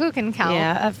 Who can count?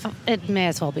 Yeah, it may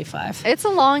as well be 5. It's a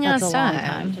long ass time. Long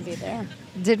time to be there.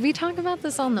 Did we talk about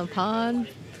this on the pod?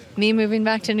 Me moving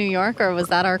back to New York, or was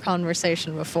that our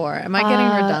conversation before? Am I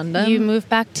getting redundant? You moved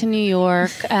back to New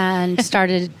York and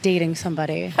started dating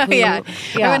somebody. Yeah.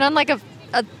 I went on like a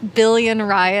billion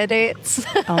Raya dates.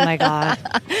 Oh my God.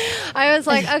 I was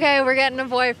like, okay, we're getting a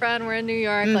boyfriend. We're in New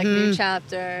York, like new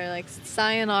chapter, like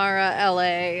sayonara,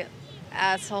 LA,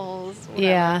 assholes. Whatever.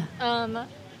 Yeah.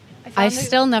 I've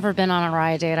still never been on a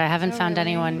Raya date. I haven't found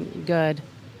anyone good.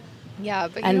 Yeah,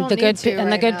 but and the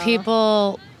good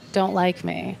people don't like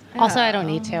me. Also, I don't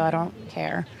need to. I don't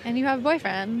care. And you have a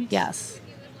boyfriend. Yes.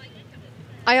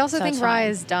 I also So think it's rye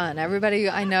fine. is done. Everybody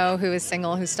I know who is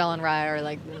single who's still on rye are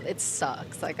like, it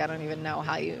sucks. Like, I don't even know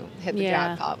how you hit the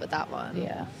Yeah. jackpot with that one.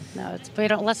 Yeah. No, we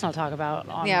don't. Let's not talk about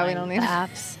online Yeah, we don't need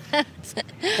apps. It's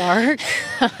dark.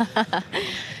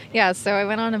 Yeah, so I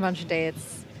went on a bunch of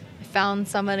dates. I found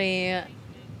somebody.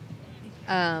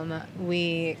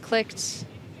 We clicked.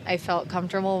 I felt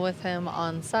comfortable with him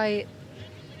on site.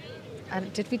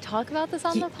 Did we talk about this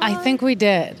on the pod? I think we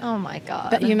did. Oh my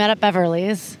god. But you met at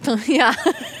Beverly's. Yeah.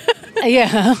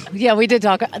 Yeah, we did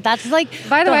talk. That's like.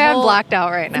 By the way, I'm blacked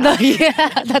out right now.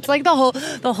 Yeah, that's like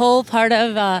the whole part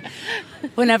of.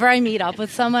 Whenever I meet up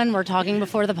with someone, we're talking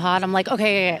before the pod. I'm like,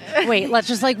 okay, wait, let's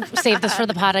just like save this for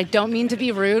the pod. I don't mean to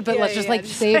be rude, but let's just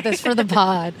save this for the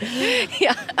pod.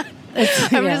 Yeah.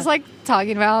 I'm just like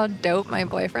talking about how dope my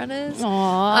boyfriend is.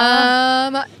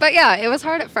 Aww. But yeah, it was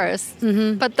hard at 1st.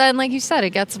 Mm-hmm. But then, like you said,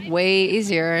 it gets way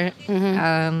easier.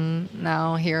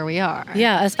 Now here we are.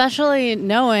 Yeah, especially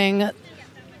knowing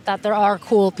that there are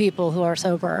cool people who are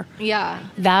sober. Yeah.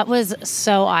 That was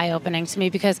so eye-opening to me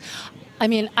because, I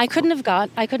mean, I couldn't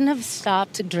have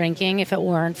stopped drinking if it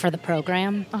weren't for the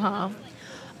program.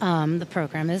 The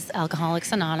program is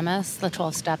Alcoholics Anonymous, the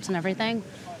 12 steps and everything.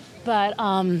 But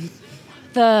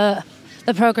the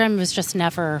program was just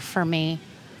never for me.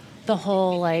 The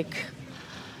whole like,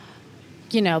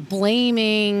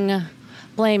 blaming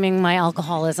my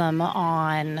alcoholism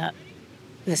on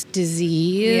this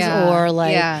disease or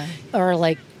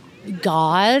like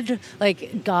God.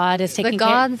 Like God is taking the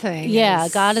God thing. Yeah,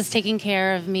 God is taking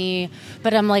care of me.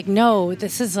 But I'm like, no,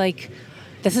 this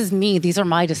is me. These are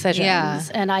my decisions. Yeah.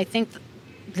 And I think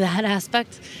that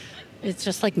aspect, it's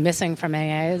just like missing from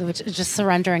AA, which is just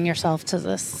surrendering yourself to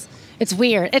this. It's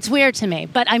weird. It's weird to me.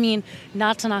 But I mean,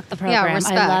 not to knock the program. Yeah,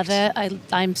 respect. I love it.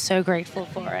 I'm so grateful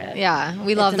for it. Yeah,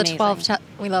 we love the amazing. 12.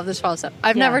 We love the 12 steps.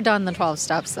 I've never done the 12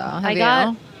 steps though. Have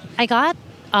you? I got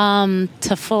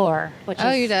to 4. Which Oh,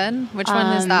 is, you did? Which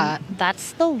one is that?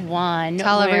 That's the one.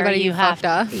 Tell where everybody you have fucked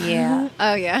up. Yeah.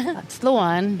 Oh yeah. That's the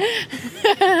one.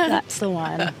 That's the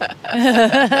one.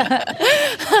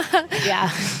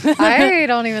 Yeah. I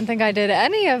don't even think I did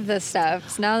any of the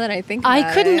steps now that I think about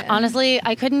it.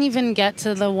 I couldn't even get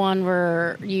to the one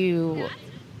where you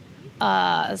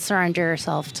surrender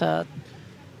yourself to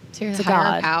higher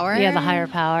God. power? Yeah, the higher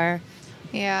power.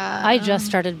 Yeah. I just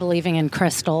started believing in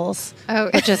crystals, Oh.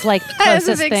 which is like the That is a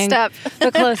closest big thing. step. The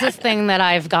closest thing that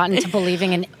I've gotten to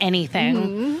believing in anything,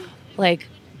 Mm-hmm. like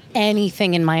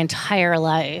anything in my entire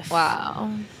life.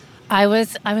 Wow. I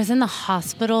was in the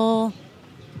hospital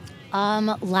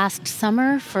last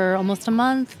summer for almost a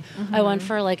month. I went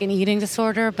for like an eating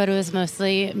disorder, but it was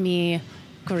mostly me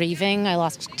grieving. I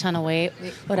lost a ton of weight,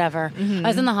 whatever. I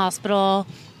was in the hospital.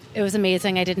 It was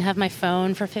amazing. I didn't have my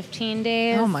phone for 15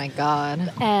 days. Oh my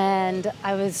God. And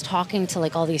I was talking to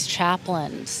like all these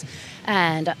chaplains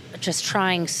and just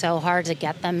trying so hard to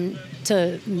get them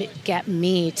to get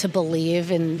me to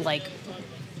believe in like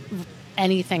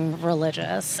anything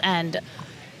religious. And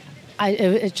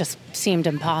it just seemed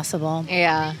impossible.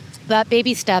 Yeah. But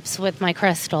baby steps with my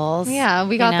crystals. Yeah,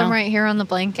 we got them right here on the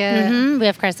blanket. We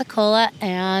have chrysocolla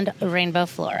and rainbow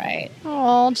fluorite.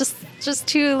 Oh, just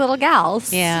 2 little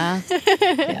gals. Yeah.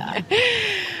 Yeah.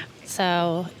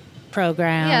 So,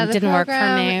 program the didn't work for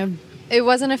program, me. It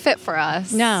wasn't a fit for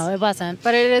us. No, it wasn't.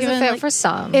 But it is Even, a fit like, for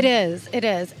some. It is.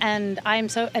 And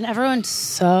and everyone's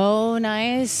so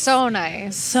nice. So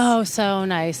nice. So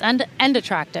nice. And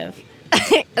attractive.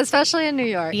 Especially in New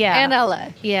York. Yeah. And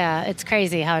LA. Yeah, it's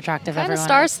crazy how attractive Kind of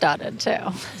everyone is. star-studded,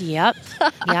 too. Yep.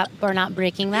 We're not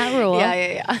breaking that rule.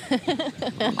 Yeah.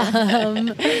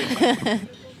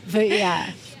 But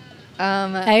yeah.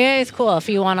 AA is cool if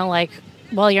you want to like,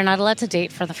 well, you're not allowed to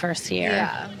date for the first year.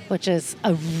 Yeah. Which is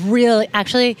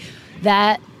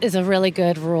that is a really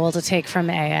good rule to take from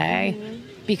AA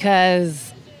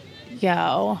because,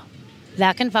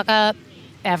 that can fuck up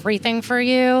everything for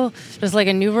you. Just like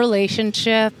a new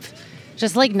relationship,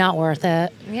 just like not worth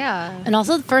it. Yeah. And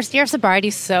also the first year of sobriety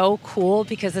is so cool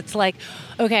because it's like,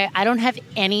 okay, I don't have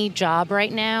any job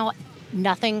right now.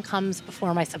 Nothing comes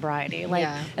before my sobriety. Like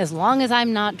as long as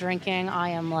I'm not drinking, I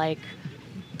am like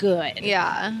good.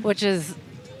 Yeah. Which is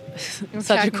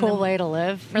such a cool way to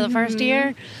live for the first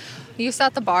year. You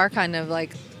set the bar kind of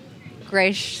like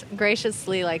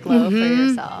graciously like low for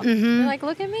yourself. You're like,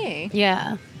 look at me.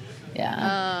 Yeah.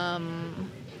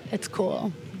 It's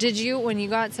cool. Did you, when you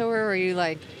got sober, were you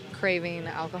like craving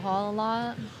alcohol a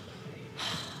lot?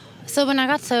 So when I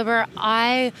got sober,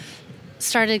 I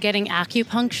started getting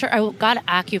acupuncture. I got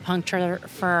acupuncture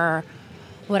for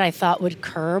what I thought would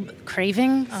curb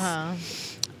cravings.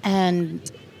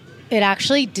 And it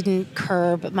actually didn't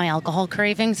curb my alcohol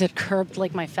cravings. It curbed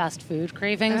like my fast food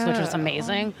cravings, which was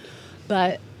amazing.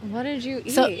 But what did you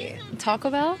eat? So,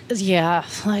 Taco Bell? Yeah,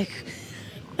 like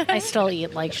I still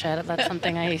eat like shit. That's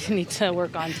something I need to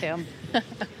work on too.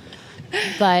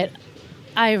 But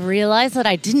I realized that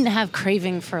I didn't have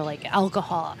craving for like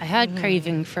alcohol. I had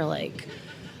craving for like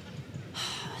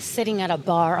sitting at a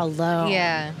bar alone.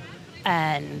 Yeah.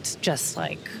 And just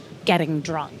like getting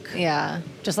drunk. Yeah.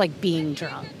 Just like being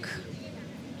drunk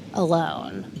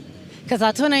alone. Because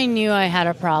that's when I knew I had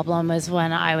a problem, is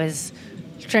when I was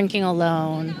drinking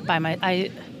alone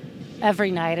by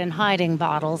every night and hiding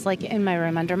bottles like in my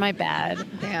room under my bed.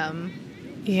 Damn.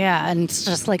 Yeah, and it's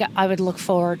just like I would look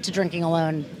forward to drinking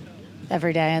alone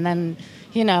every day. And then,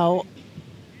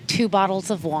 2 bottles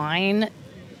of wine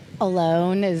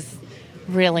alone is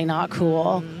really not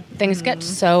cool. Things get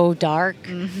so dark.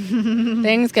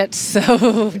 Things get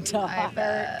so dark. I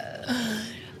bet.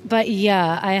 But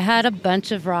yeah, I had a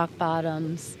bunch of rock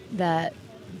bottoms that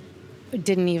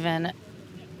didn't even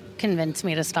convince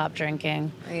me to stop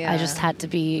drinking. Yeah. I just had to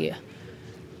be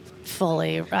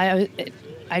fully...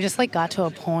 I just like got to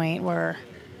a point where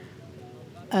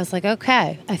I was like,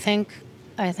 okay, I think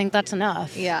that's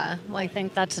enough. Yeah. I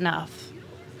think that's enough.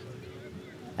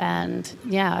 And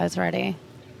yeah, I was ready.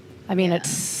 I mean, it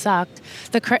sucked.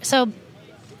 So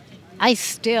I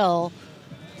still,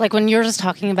 like when you're just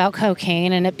talking about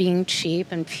cocaine and it being cheap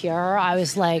and pure, I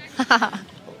was like,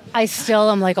 I still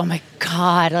am like, oh my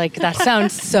God, like that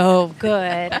sounds so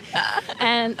good.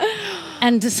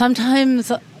 And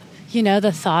sometimes,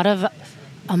 the thought of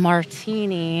a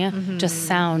martini just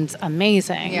sounds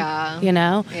amazing. Yeah.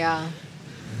 Yeah.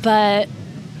 But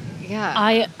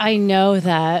yeah, I know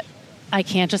that I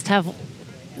can't just have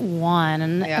one,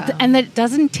 and it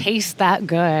doesn't taste that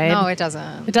good. No, it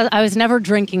doesn't. I was never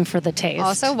drinking for the taste.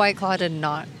 Also, White Claw did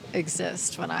not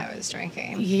exist when I was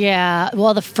drinking. Yeah.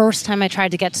 Well, the first time I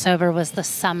tried to get sober was the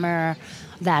summer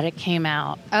that it came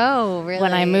out. Oh, really?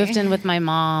 When I moved in with my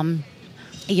mom,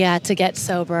 to get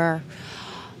sober,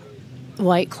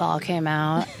 White Claw came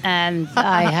out, and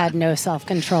I had no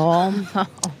self-control.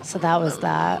 So that was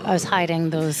that. I was hiding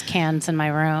those cans in my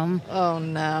room. Oh,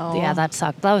 no. Yeah, that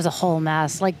sucked. That was a whole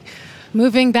mess. Like,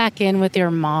 moving back in with your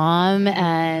mom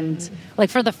and, like,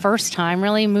 for the first time,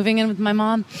 really, moving in with my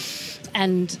mom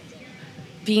and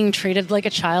being treated like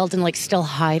a child and, like, still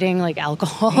hiding, like,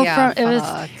 alcohol. Yeah, it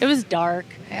was dark.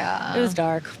 Yeah. It was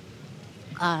dark.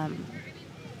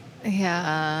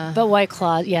 Yeah. But White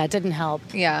Claw, it didn't help.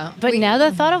 Yeah. But now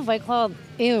the thought of White Claw,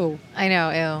 ew. I know,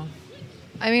 ew.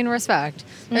 I mean, respect.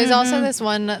 There's also this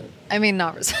one, I mean,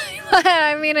 not respect.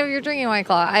 I mean, if you're drinking White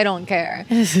Claw, I don't care.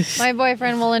 My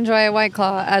boyfriend will enjoy a White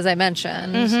Claw, as I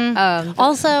mentioned.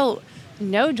 Also,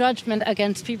 no judgment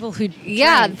against people who drink.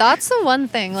 Yeah, that's the one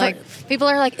thing. Like, people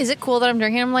are like, is it cool that I'm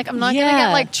drinking? I'm like, I'm not going to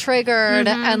get, like, triggered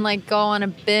and, like, go on a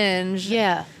binge.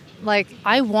 Yeah. Like,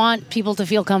 I want people to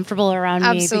feel comfortable around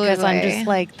me because I'm just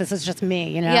like, this is just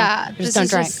me, Yeah. Just don't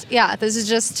drink. This is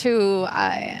just who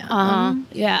I am.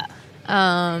 Yeah.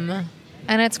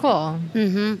 And it's cool.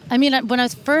 I mean, when I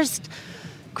was first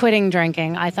quitting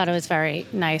drinking, I thought it was very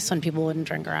nice when people wouldn't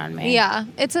drink around me. Yeah.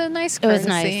 It's a nice courtesy. It was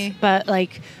nice. But,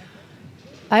 like,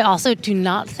 I also do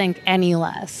not think any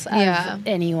less of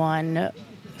anyone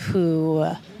who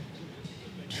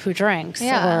drinks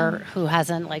or who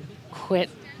hasn't, like,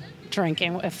 quit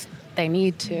drinking if they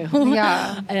need to.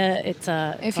 Yeah.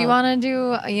 If you want to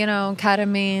do,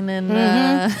 ketamine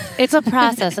and... it's a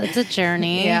process. It's a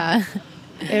journey. Yeah.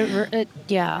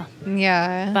 Yeah.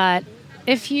 Yeah. But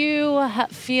if you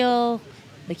feel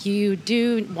like you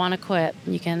do want to quit,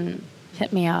 you can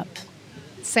hit me up.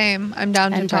 Same. I'm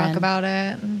down to talk about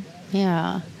it.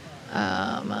 Yeah.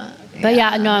 But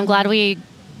no, I'm glad we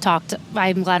talked.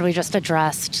 I'm glad we just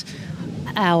addressed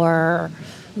our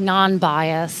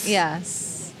non-bias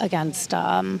against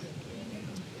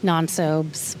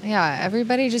non-sobs. Yeah,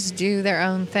 everybody just do their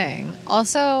own thing.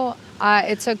 Also,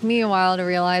 it took me a while to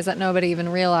realize that nobody even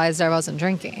realized I wasn't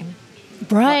drinking.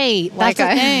 Right. That's the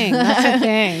thing. That's the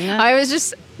thing. I was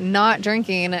just not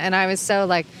drinking, and I was so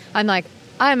like, I'm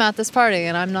at this party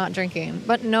and I'm not drinking.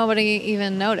 But nobody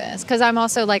even noticed. Because I'm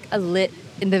also like a lit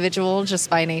individual just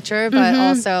by nature, but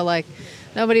also like,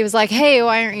 nobody was like, hey,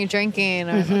 why aren't you drinking?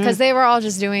 Because they were all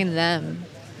just doing them.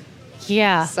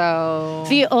 Yeah. So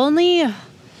the only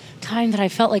time that I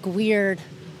felt like weird,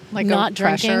 like not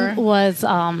drinking, was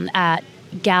at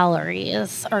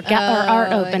galleries or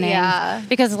art openings. Yeah.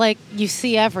 Because like you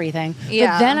see everything.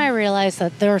 Yeah. But then I realized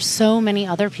that there are so many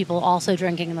other people also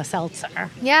drinking the seltzer.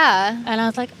 Yeah. And I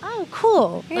was like, oh,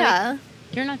 cool. Yeah.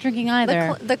 you're not drinking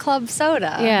either. The club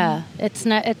soda. Yeah, it's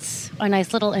not. It's a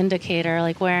nice little indicator,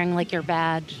 like wearing like your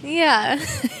badge. Yeah.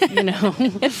 You know.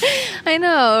 I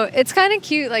know. It's kind of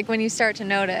cute, like when you start to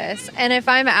notice. And if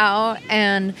I'm out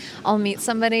and I'll meet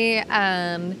somebody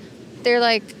and they're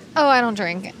like, "Oh, I don't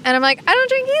drink," and I'm like, "I don't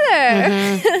drink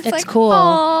either." It's like, cool.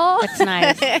 Aww. It's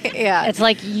nice. Yeah. It's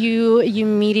like you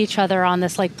meet each other on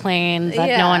this like plane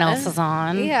that no one else is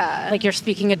on. Yeah. Like you're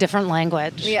speaking a different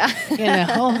language. Yeah. You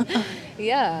know.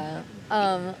 Yeah.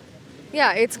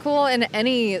 Yeah, it's cool in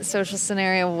any social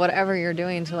scenario, whatever you're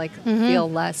doing, to like feel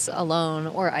less alone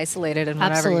or isolated in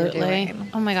whatever you're doing.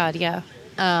 Oh my God, yeah.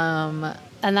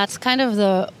 And that's kind of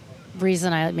the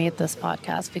reason I made this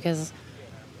podcast, because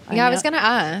I was going to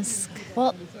ask.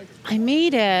 Well, I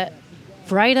made it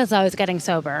right as I was getting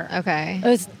sober. Okay.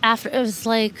 It was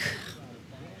like,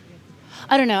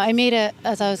 I don't know. I made it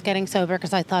as I was getting sober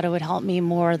because I thought it would help me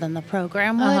more than the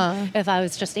program would. If I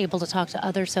was just able to talk to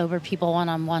other sober people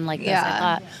one-on-one like this, I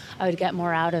thought I would get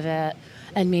more out of it.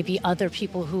 And maybe other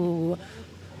people who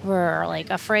were like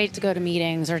afraid to go to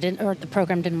meetings or the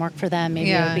program didn't work for them,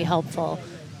 maybe it would be helpful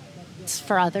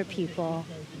for other people.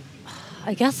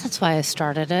 I guess that's why I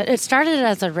started it. It started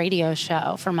as a radio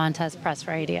show for Montez Press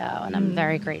Radio, and I'm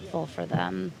very grateful for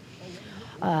them,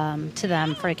 to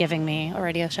them for giving me a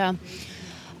radio show.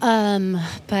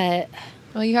 But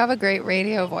well, you have a great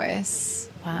radio voice.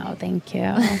 Wow, thank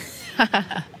you.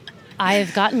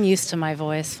 I've gotten used to my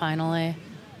voice finally.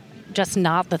 Just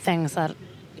not the things that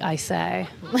I say.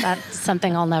 That's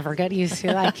something I'll never get used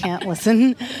to. I can't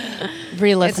re-listen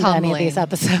to any of these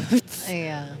episodes.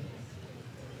 Yeah.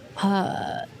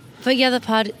 But yeah, the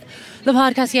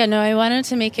podcast, yeah, no, I wanted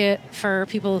to make it for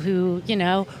people who, you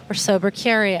know, are sober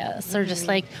curious or just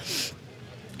like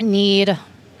need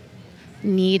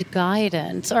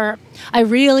guidance. Or I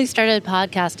really started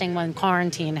podcasting when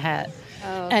quarantine hit.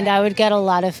 Oh, okay. And I would get a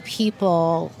lot of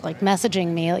people like messaging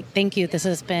me like, thank you, this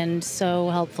has been so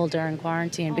helpful during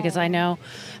quarantine, because I know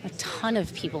a ton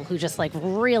of people who just like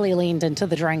really leaned into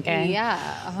the drinking. Yeah,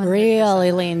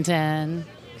 100%.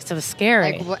 it was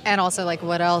scary. Like, and also, like,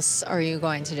 what else are you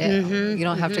going to do? You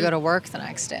don't have to go to work the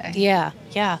next day. Yeah,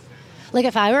 yeah. Like,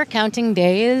 if I were counting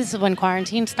days when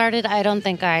quarantine started, I don't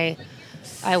think I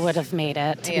would have made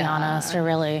it, to be honest, or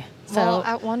really. So, well,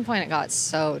 at one point, it got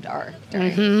so dark.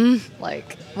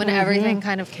 Like, when everything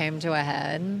kind of came to a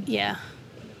head. Yeah.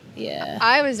 Yeah.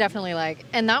 I was definitely like,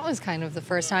 and that was kind of the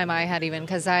first time I had even,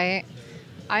 because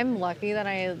I'm lucky that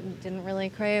I didn't really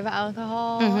crave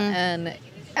alcohol, and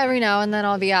every now and then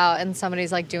I'll be out and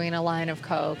somebody's like doing a line of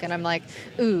Coke and I'm like,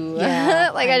 ooh.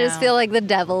 Yeah, like I just feel like the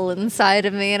devil inside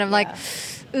of me and I'm like,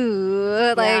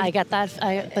 ooh. Like, yeah, I get that,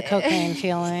 the cocaine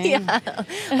feeling. Yeah,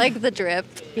 like the drip.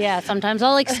 Yeah, sometimes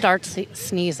I'll like start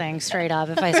sneezing straight up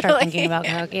if I start thinking about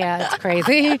Coke. Yeah, it's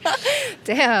crazy.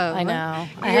 Damn. I know.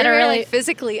 I had a really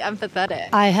physically empathetic.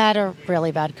 I had a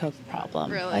really bad Coke problem.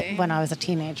 Really? When I was a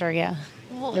teenager, yeah.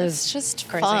 Well, it's just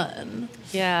crazy. fun.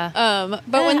 Yeah.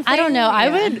 But when I don't know.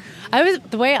 Yeah. I was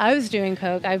the way I was doing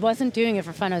Coke, I wasn't doing it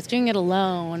for fun. I was doing it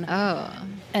alone. Oh.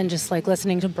 And just like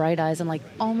listening to Bright Eyes and like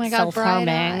oh my God, self-harming.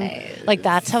 Bright Eyes. Like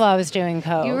that's how I was doing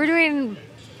Coke. You were doing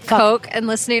Coke and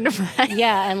listening to Bright Eyes.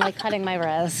 Yeah, and like cutting my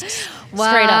wrist. Wow.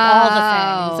 Straight up, all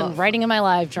the things, and writing in my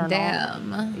live journal.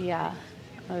 Damn. Yeah.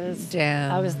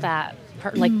 Damn. I was that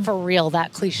like for real,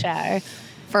 that cliche.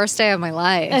 First day of my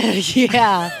life.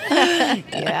 Yeah.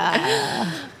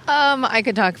 Yeah. I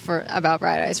could talk about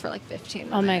Bright Eyes for like 15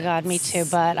 minutes. Oh my God, me too.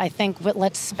 But I think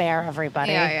let's spare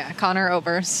everybody. Yeah. Connor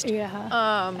Oberst. Yeah.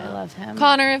 I love him.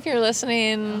 Connor, if you're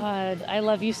listening. God, I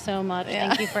love you so much. Yeah.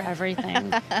 Thank you for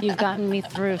everything. You've gotten me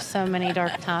through so many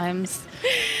dark times.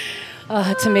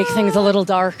 To make things a little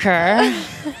darker.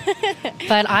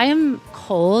 But I am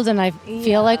cold and I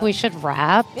feel like we should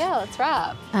wrap. Yeah, let's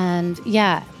wrap. And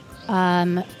yeah.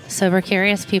 Sober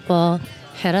curious people,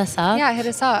 hit us up. Yeah, hit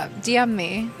us up. DM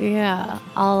me. Yeah.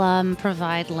 I'll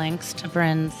provide links to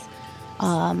Bryn's,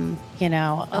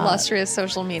 illustrious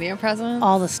social media presence.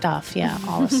 All the stuff. Yeah,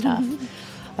 all the stuff.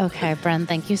 Okay, Bryn,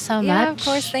 thank you so much. Yeah, of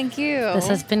course. Thank you. This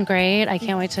has been great. I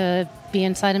can't wait to be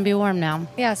inside and be warm now.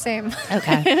 Yeah, same.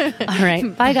 Okay. All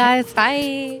right. Bye, guys.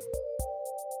 Bye.